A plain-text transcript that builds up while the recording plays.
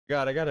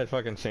God, I gotta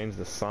fucking change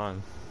the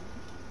song.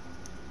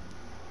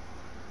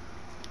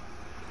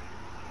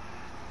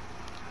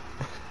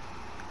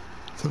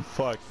 The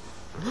fuck?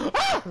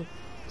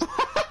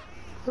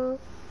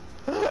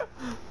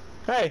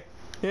 Hey,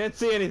 you didn't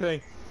see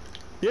anything.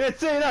 You didn't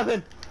see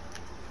nothing.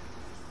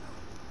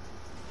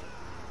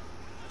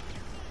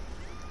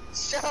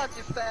 Shut up,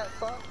 you fat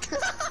fuck.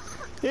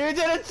 You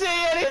didn't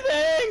see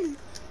anything.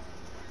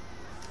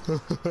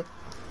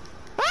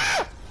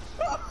 Ah!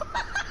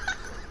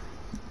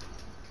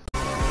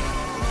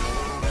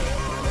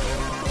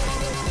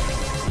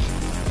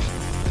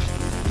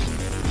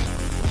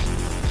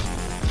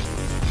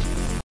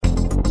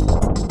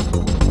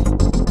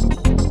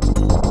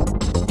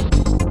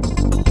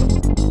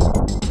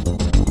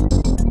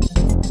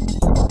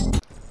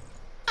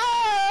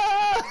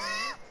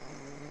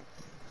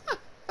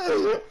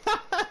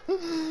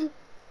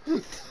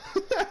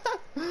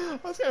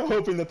 I was kind of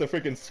hoping that the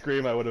freaking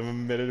scream I would have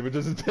emitted would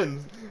just been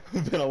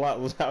a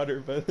lot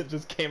louder, but it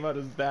just came out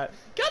as that.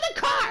 Get in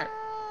the car!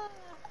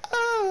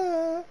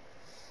 Ah.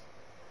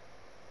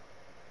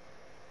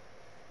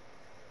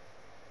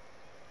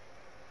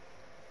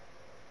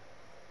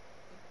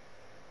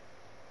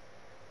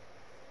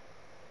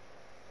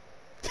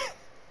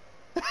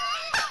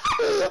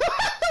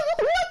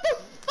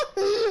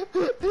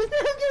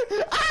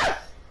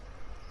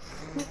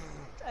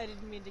 I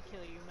didn't mean to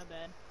kill you, my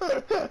bad.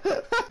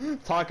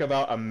 Talk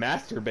about a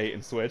masturbate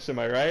and switch, am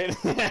I right?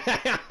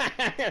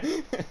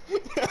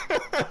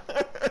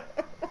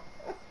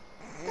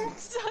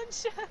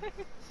 Sunshine!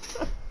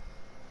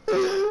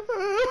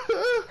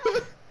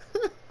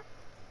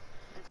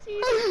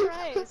 Jesus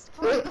Christ,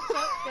 calm the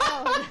fuck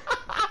down.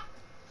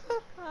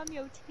 Calm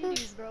your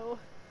titties, bro.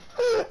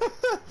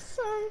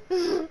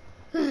 Sorry.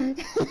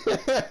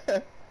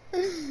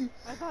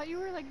 I thought you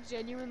were like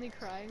genuinely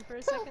crying for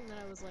a second, then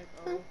I was like,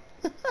 oh.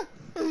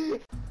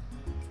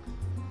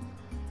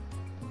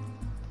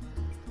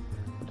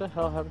 What the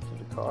hell happened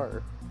to the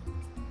car?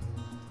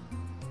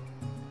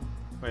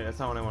 Wait, that's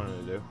not what I wanted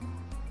to do.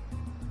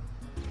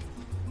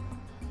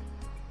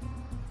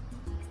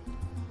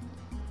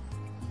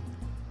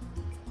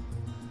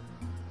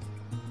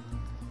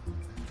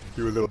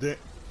 Do a little dance.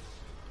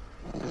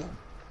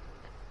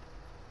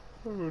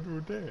 Do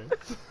a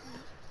dance.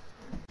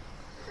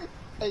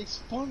 I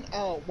spun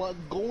out while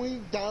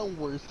going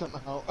downwards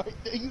somehow.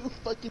 Are you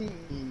fucking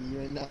me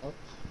right now?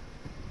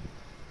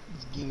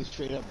 This game is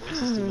straight up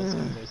racist to us,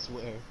 I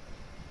swear.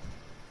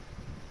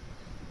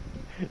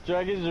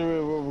 Dragons,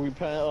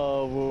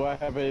 what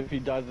happened if he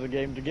dies in the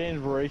game? The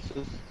game's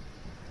racist.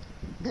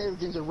 Video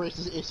games are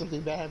racist if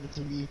something bad happened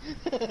to me.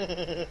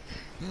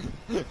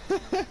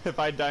 If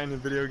I die in a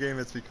video game,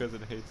 it's because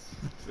it hates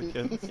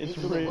Mexicans. It's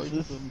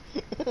racist.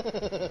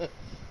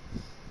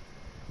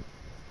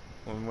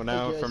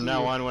 From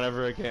now on,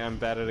 whenever I'm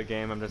bad at a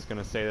game, I'm just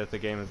gonna say that the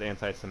game is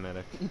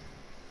anti-Semitic.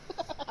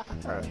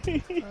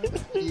 Alright.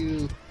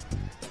 You.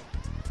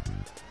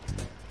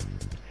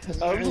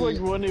 I was like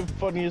one of the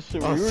funniest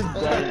shit. We were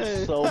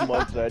dying so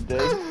much that day.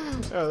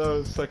 Yeah, that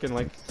was fucking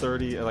like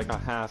 30, like a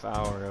half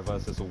hour of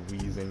us just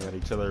wheezing at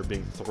each other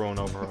being thrown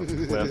over a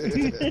cliff.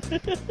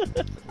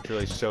 Which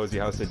really shows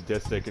you how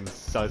sadistic and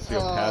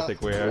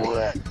sociopathic we are.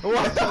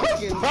 What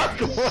the fuck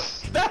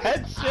was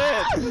that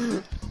shit?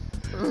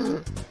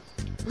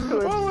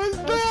 What was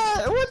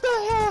that? What the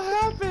hell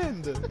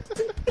happened?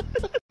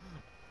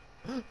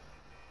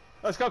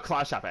 Let's go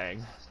claw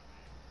shopping.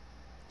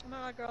 Oh my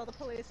god, girl, the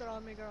police are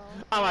on me, girl.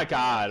 Oh my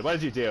god, what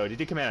did you do? Did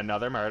you commit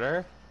another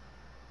murder?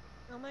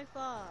 Oh my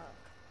fuck.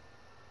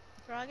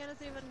 Dragon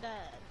is even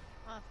dead.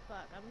 Oh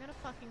fuck, I'm gonna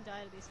fucking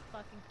die to these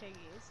fucking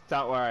piggies.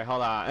 Don't worry,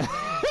 hold on.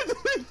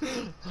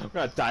 I'm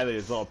gonna die to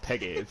these little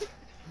piggies.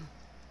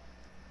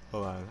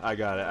 Hold on, I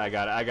got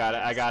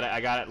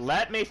it.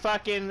 Let me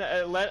fucking,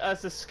 let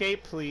us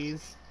escape,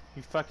 please.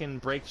 You fucking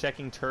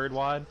brake-checking turd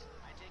wad.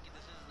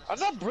 I'm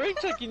not brake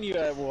checking you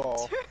at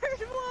wall.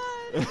 Turd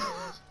one!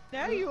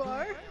 Now you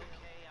are.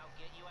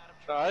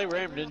 I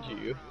rammed into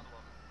you.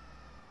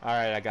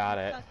 Alright, I got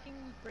it.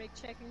 Fucking brake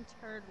checking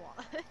turd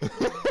wad.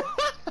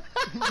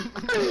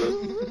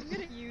 I'm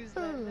gonna use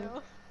that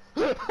now.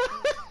 Brake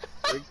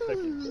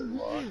checking turd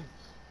wad.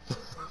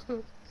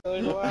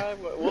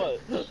 What?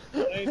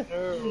 Hey,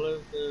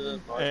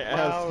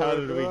 how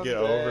did we get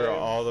over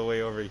all the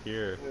way over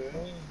here?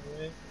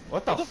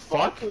 What the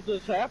fuck? What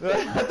just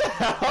happened? What the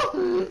hell?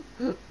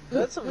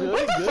 That's a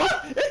really good.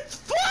 Fuck? It's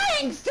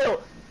flying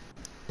still!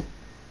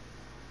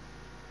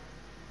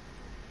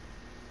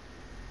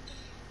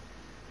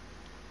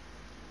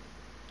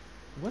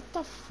 What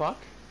the fuck?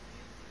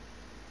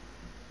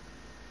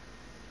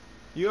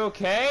 You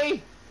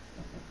okay?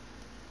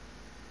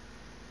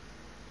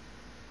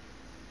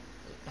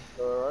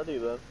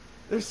 Alrighty then.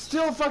 They're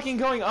still fucking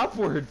going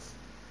upwards.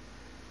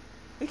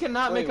 They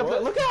cannot make up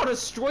that. Look at how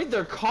destroyed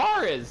their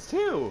car is,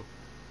 too.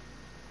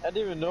 I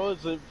didn't even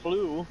notice it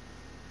flew.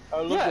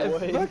 I looked Yeah,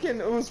 away.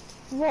 it was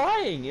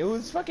flying. It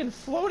was fucking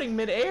floating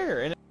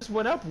mid-air. And Just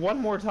went up one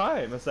more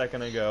time a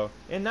second ago,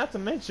 and not to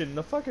mention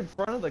the fucking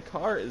front of the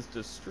car is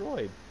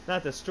destroyed.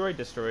 Not destroyed,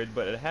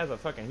 but it has a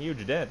fucking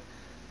huge dent.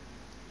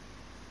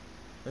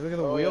 Look at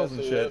the wheels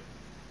and shit.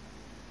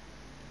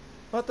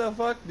 What the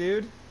fuck,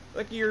 dude?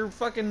 Look at your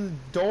fucking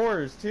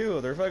doors too.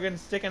 They're fucking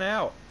sticking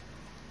out.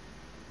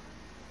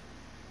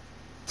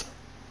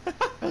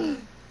 I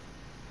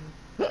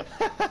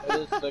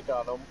just stick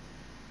on them.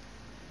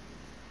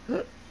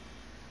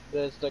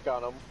 Just stick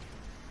on them.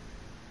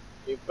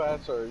 Get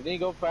faster. You need to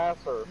go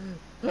faster.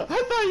 I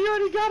thought you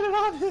already got it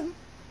on him.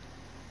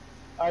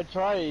 I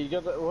tried. You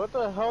got the, what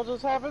the hell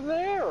just happened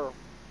there?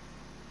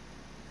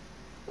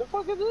 The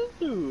fuck is this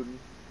dude?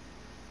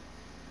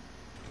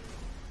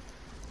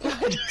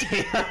 God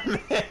damn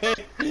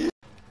it!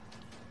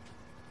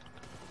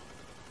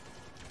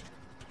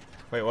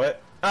 Wait,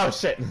 what? Oh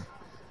shit!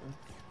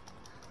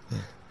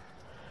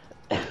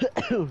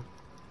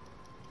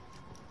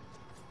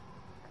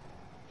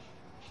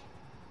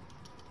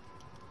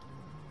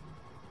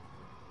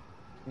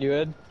 You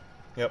good?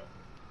 Yep.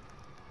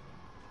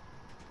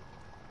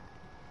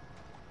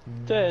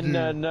 Then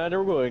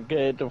we're gonna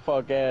get the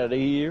fuck out of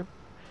here.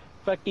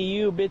 Fuck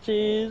you,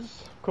 bitches.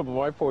 Coming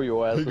right for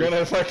your asses. You're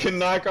gonna fucking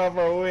knock off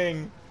our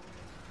wing.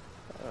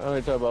 What are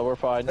you talking about? We're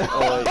fine.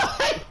 Oh,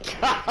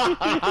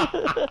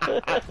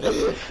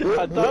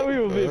 I thought we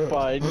would be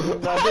fine.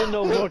 I didn't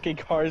know fucking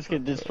cars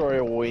could destroy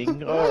a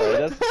wing. Alright,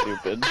 that's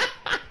stupid.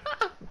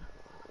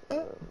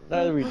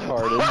 That's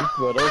retarded,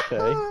 but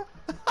okay.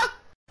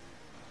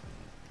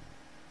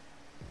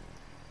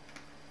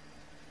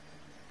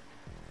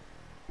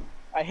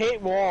 I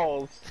hate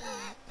walls.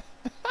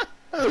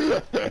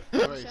 Nice.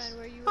 Shine,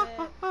 where you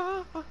at?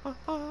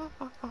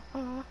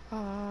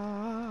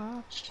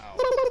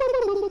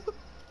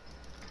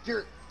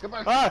 Here, come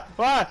on. What?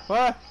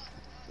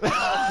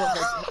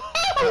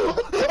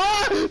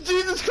 Ah,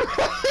 Jesus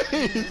Christ! I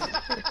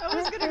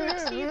was gonna go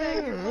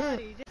teabag your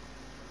body.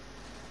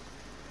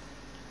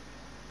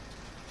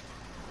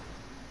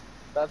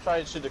 They're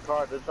trying to shoot the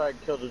car. They're trying to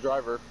kill the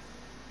driver.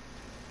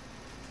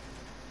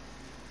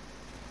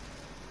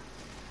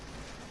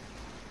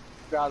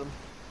 Got him.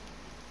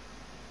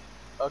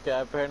 Okay,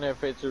 apparently I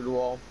fit through the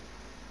wall.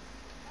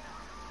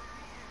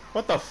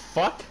 What the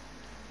fuck?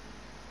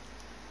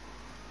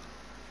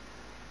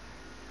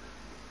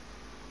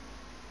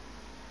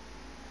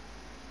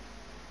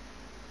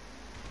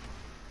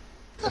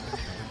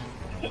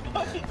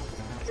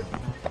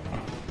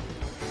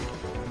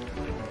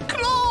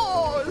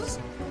 Claws!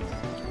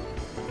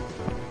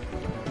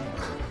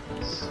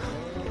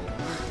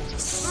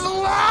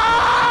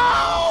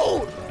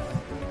 Slow!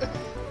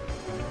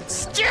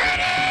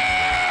 Steady!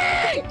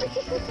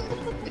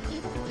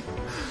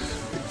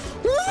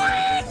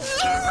 With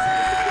the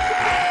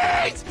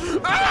race!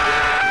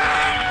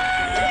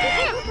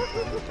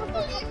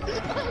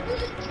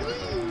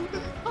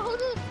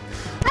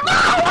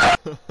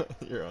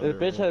 You're This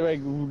bitch had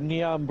like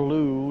neon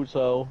blue,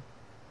 so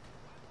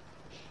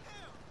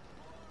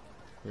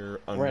You're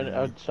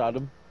I shot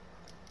him.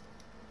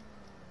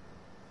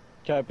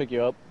 Can I pick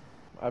you up?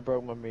 I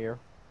broke my mirror.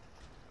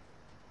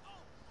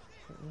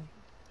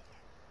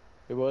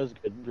 It was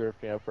good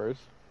drifting at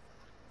first.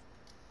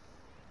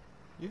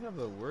 You have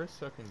the worst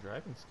fucking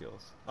driving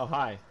skills. Oh,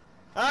 hi.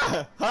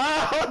 Ah!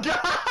 Oh,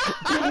 God!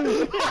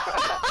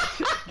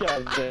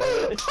 God damn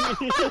it.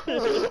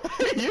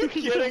 Are you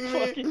kidding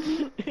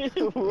me? I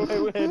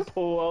would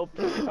pull up.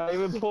 I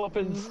would pull up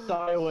in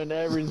style and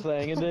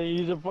everything, and then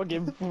you just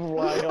fucking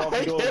fly off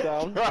and go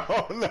down.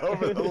 Thrown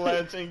over the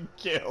ledge and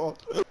killed.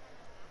 Will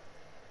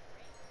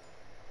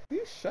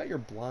you shut your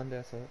blonde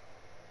ass up?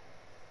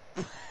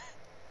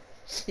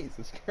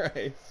 Jesus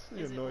Christ.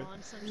 You're Is it annoying.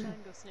 blonde sunshine?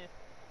 Go sniff.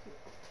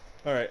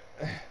 Alright.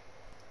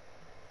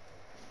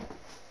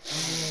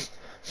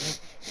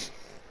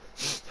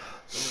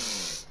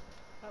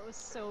 That was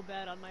so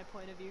bad on my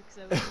point of view because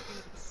I was looking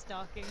at the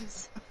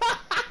stockings.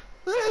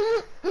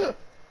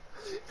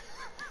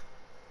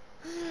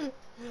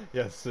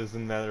 Yes, as a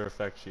matter of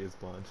fact, she is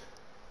blonde.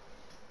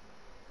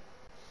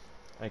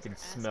 I can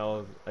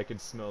smell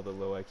the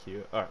low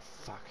IQ. Oh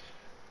fuck.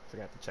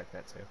 Forgot to check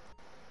that too.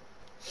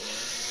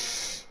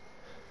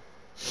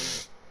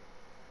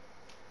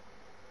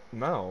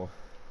 No.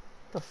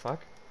 What the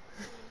fuck?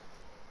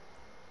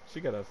 She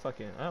got a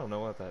fucking I don't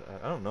know what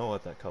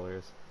that color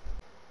is.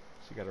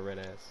 She got a red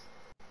ass.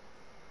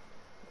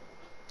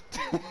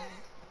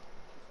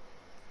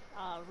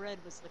 Red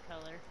was the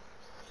color.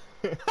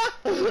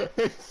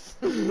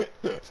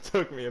 It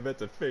took me a bit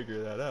to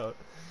figure that out.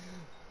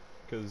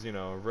 Because, you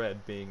know,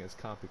 red being as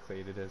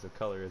complicated as a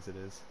color as it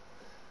is.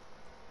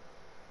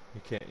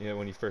 You can't, you know,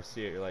 when you first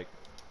see it, you're like,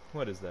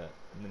 what is that?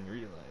 And then you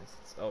realize,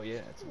 oh yeah,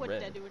 it's What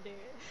red. did I do in there?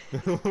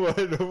 What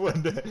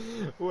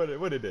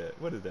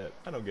is that?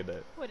 I don't get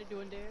that. What it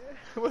doing there?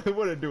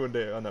 What it doing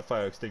there on that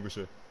fire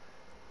extinguisher?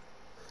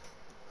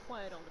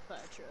 Quiet on the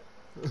fire truck.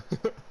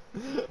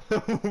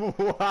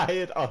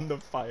 Wyatt on the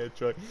fire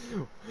truck.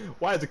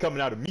 Why is it coming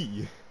out of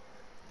me?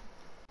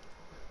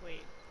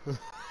 Wait.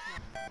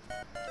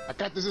 I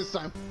got this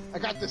time. I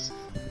got this.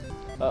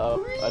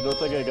 Uh-oh, I don't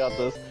think I got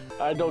this.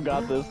 I don't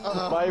got this.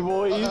 My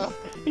boys,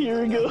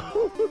 here we go.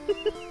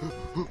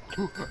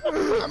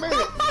 I made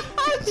it!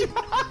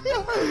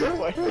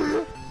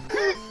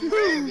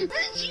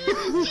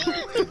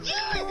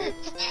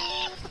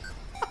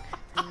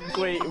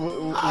 Wait,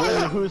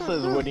 who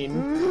says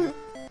winning?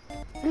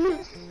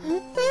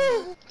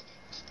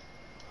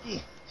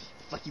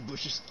 Fuck you,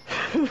 bushes.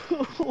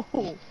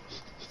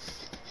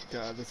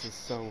 God, this is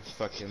so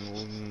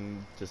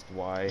fucking just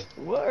why?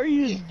 What are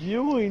you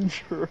doing,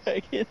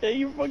 Dragon? Are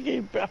you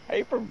fucking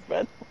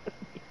hyperventilating?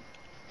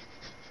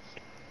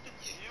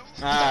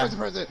 That was the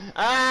president.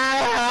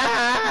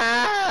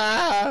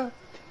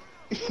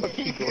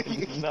 Fucking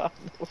going not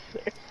over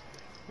there.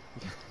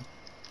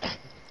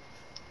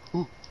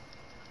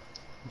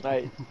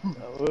 Alright,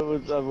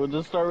 we'll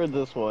just start with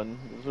this one.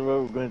 This is what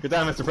we're going to. Good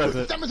time, Mr.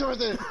 President. That was the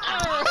president.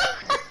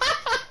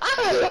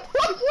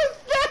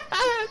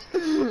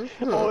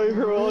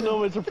 Oh, no,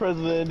 Mr.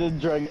 President, and then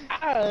Dragon.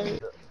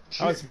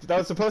 That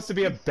was supposed to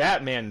be a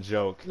Batman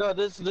joke. No,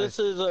 this is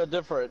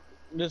different.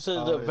 This is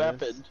Oh, a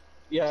Vapid.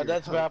 Yeah, Dude,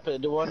 that's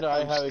Vapid, the one that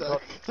I have.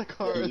 The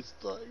car is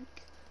stuck.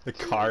 The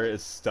car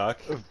is stuck.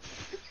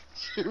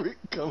 Should we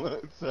come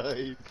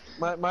outside?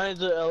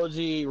 Mine's a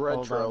LG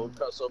Retro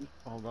custom.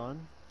 Hold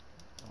on.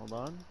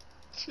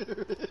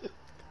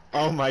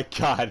 Oh my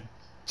God,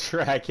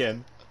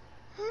 Dragon.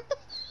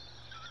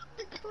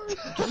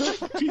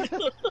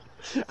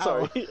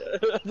 Sorry,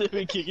 did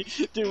we kick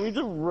it? Dude, we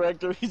just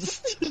wrecked her. He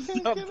just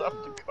jumped off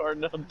the car,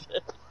 now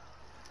dead.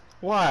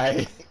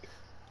 Why?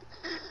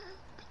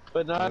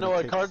 But now I know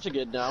what car to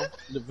get now.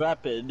 The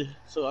Vapid.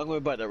 So I'm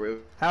gonna buy that real.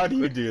 How do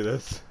you do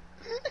this?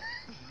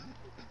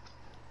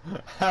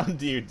 How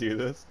do you do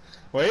this?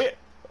 Wait.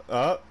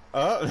 Oh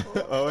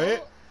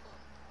wait.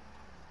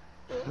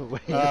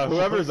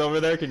 Whoever's over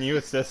there, can you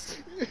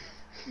assist?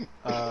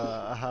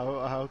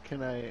 How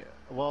can I?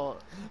 Well,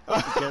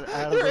 get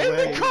out of You're the in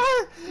way. the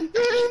car.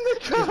 You're in the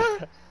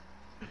car.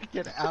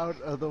 Get out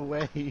of the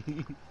way. I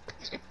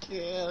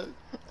can't.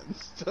 I'm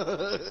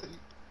stuck.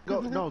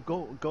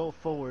 Go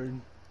forward.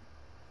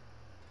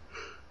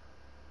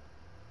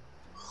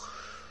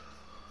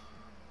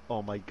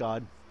 Oh my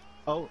God.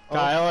 Oh,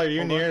 Kyle, are you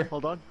hold near? On,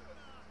 hold on.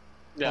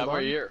 Yeah, Hold I'm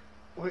right on. here.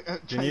 Wait,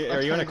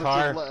 Are you in a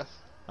car?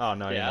 Oh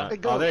no, Yeah. you're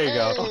not. Oh, there you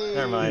go. Hey!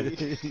 Never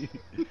mind.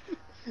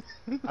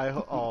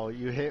 Oh,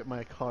 you hit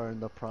my car in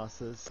the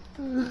process.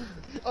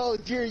 Oh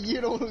dear,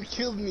 you know who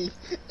killed me.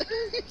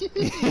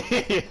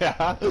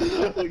 Yeah.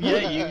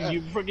 Yeah,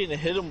 you freaking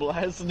hit him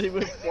blast and they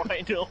went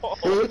flying off.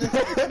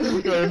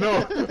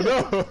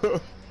 No.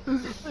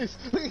 Please,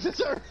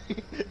 sorry.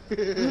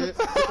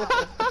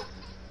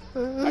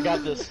 I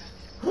got this.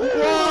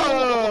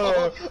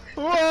 Whoa!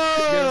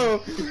 Whoa!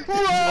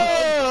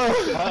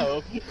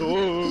 Whoa!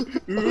 Ooh.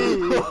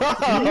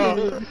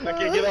 I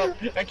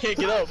can't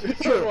get up.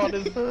 Turn on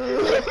his...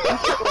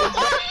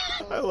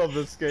 I love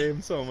this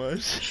game so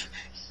much.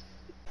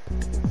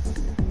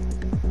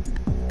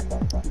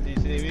 Do you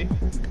see me?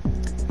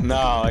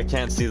 No, I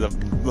can't see the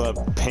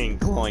pink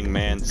glowing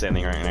man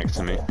standing right next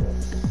to me.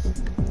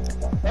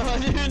 Oh, I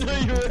didn't know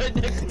you were right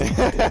next to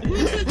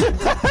me.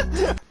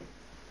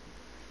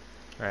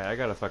 Alright, I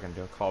gotta fucking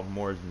go call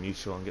Moore's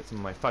Mutual and get some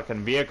of my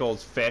fucking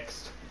vehicles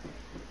fixed.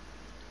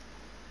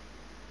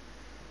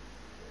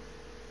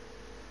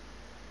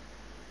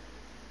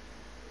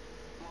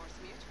 Morse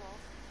Mutual,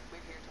 we're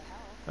here to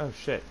help. Oh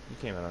shit, you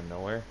came out of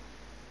nowhere.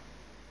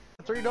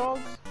 3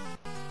 dogs?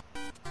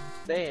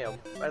 Damn,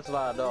 that's a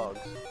lot of dogs.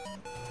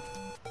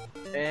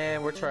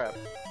 And we're trapped.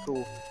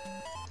 Cool.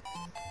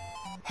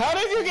 How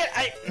did you get?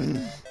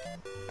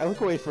 I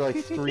look away for like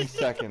 3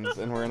 seconds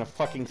and we're in a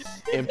fucking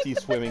empty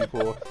swimming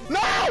pool. No!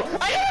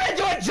 I gotta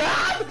do a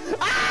job!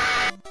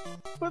 Ah!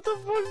 What the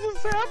fuck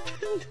just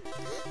happened?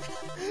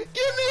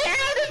 Get me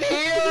out of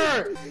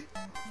here!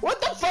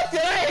 What the fuck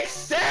did I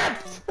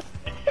accept?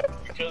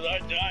 Because I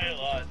die a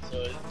lot,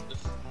 so it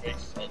just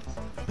makes sense.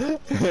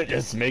 It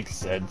just makes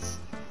sense.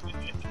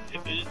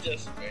 It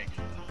just makes sense.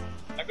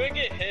 I'm gonna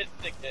get hit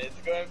again. It's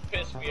gonna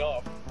piss me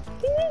off.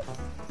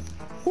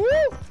 Woo!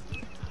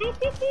 We're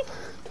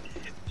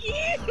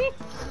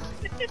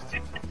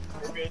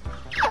good.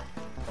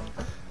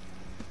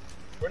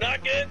 We're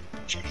not good.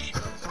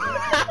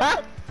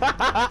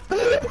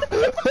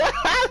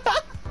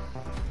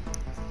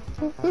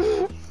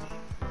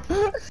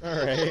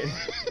 Alright.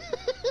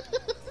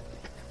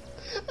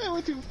 I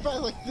went too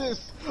fast like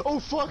this. Oh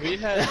fuck! We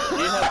had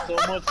so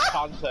much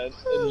content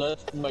in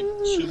less than like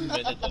 2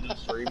 minutes of the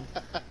stream.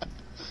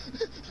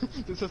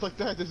 Just like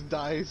that, just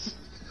dies.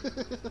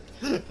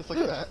 Just like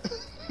that.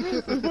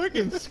 The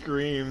fucking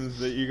screams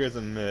that you guys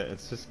emit,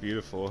 it's just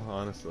beautiful,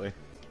 honestly.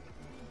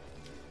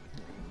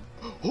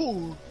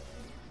 Oh!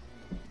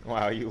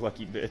 Wow, you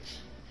lucky bitch.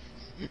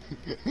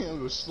 I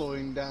was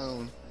slowing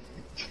down.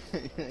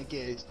 I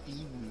get a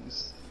speed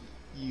boost.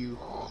 You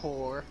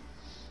whore.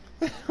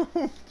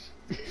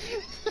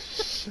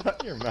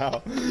 Shut your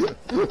mouth.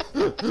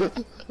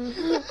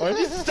 Why'd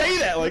you say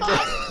that like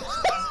that?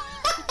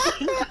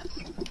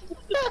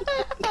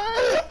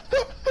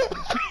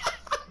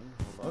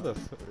 What the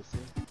fuck?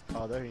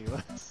 Oh, there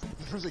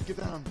Perfect, get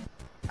down.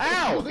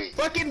 Ow!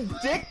 Fucking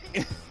dick!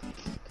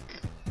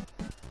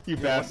 You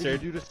What bastard.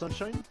 did you do to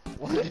Sunshine?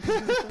 What did you do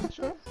to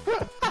Sunshine?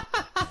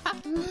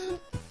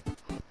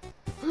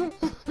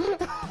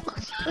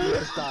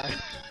 Let's die.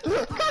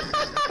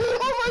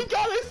 Oh my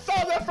god, I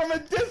saw that from a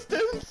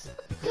distance!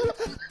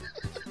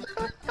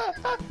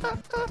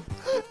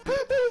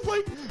 It was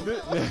like...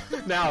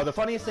 Now, the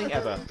funniest thing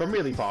ever, from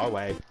really far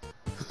away.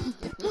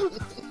 You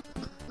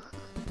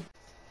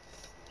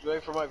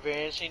ready for my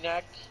vanishing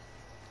act?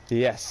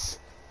 Yes.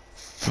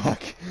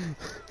 Fuck.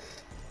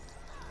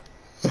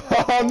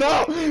 Oh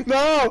no!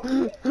 No!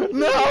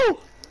 No!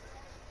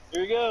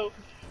 Here we go.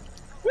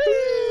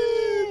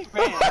 Whee!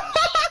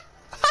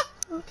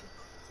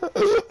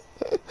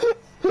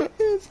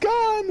 It's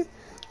gone!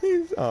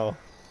 He's... Oh.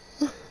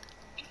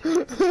 I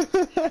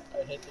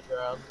hit the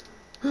ground.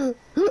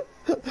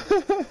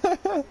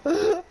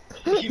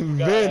 You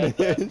got it.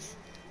 Vanish.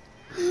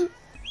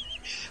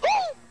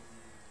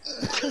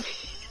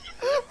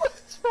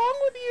 What's wrong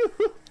with you?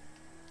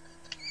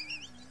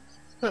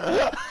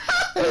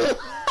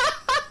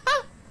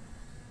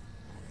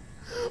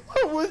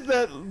 What was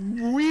that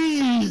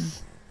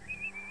wheeze?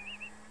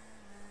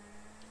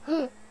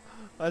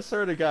 I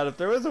swear to God, if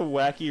there was a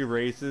Wacky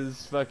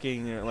Races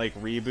fucking like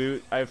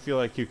reboot, I feel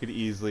like you could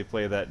easily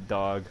play that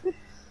dog.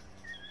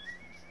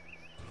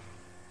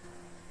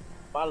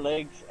 My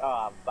legs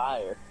are on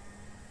fire.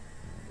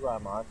 Where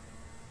am I?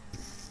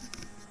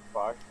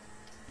 Fire.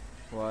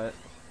 What?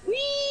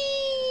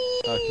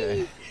 Whee!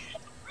 Okay.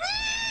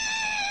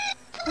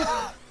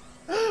 Why?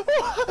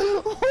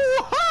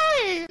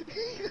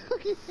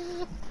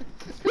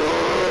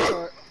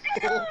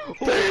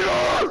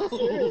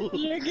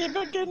 Yeah, get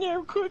back in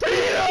there quick.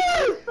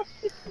 Peter!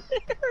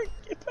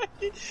 Get back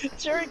in.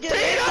 Jerry, get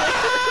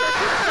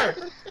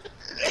Peter!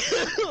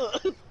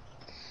 in.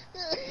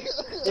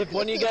 If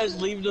one of you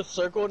guys leave the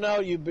circle now,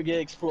 you get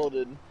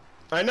exploded.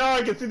 I know,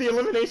 I can see the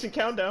elimination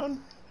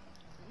countdown.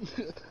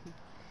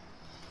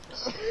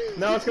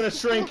 Now it's gonna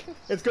shrink.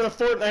 It's gonna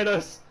Fortnite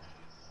us.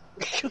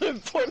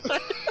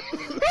 Fortnite.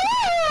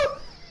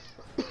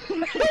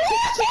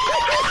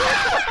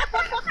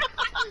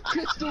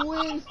 Crystal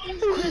wins!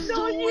 Crystal wins!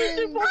 Crystal wins!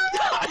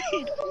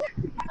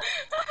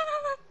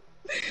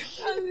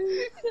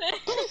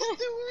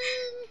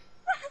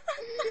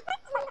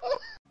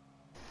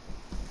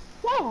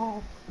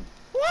 Whoa!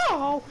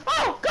 Whoa!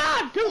 Oh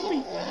God,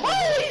 Goofy!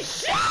 Holy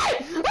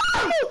shit!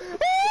 Oh!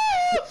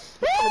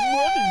 I'm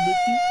running,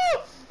 Mickey.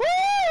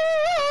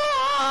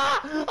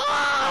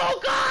 Oh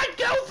God,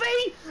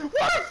 Goofy!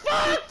 We're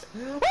fucked!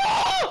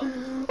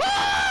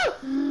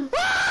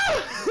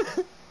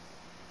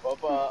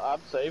 Papa,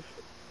 I'm safe.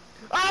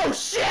 Oh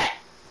shit!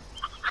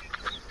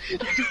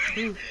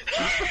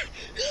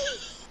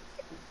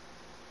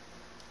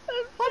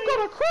 I'm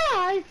gonna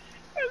cry!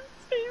 I'm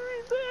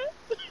saving that.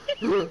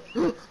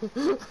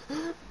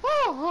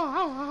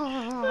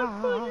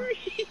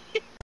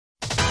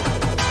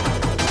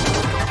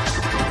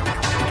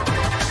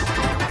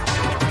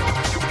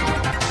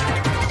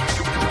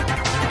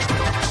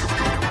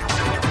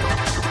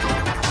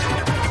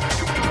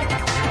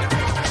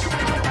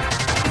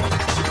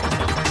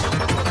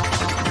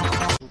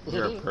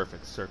 You're a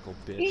perfect circle,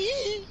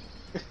 bitch.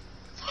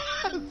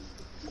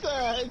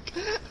 Zach!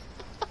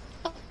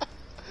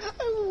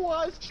 I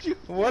watched you.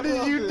 What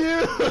did you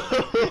do?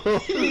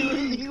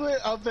 He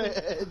went up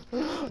ahead.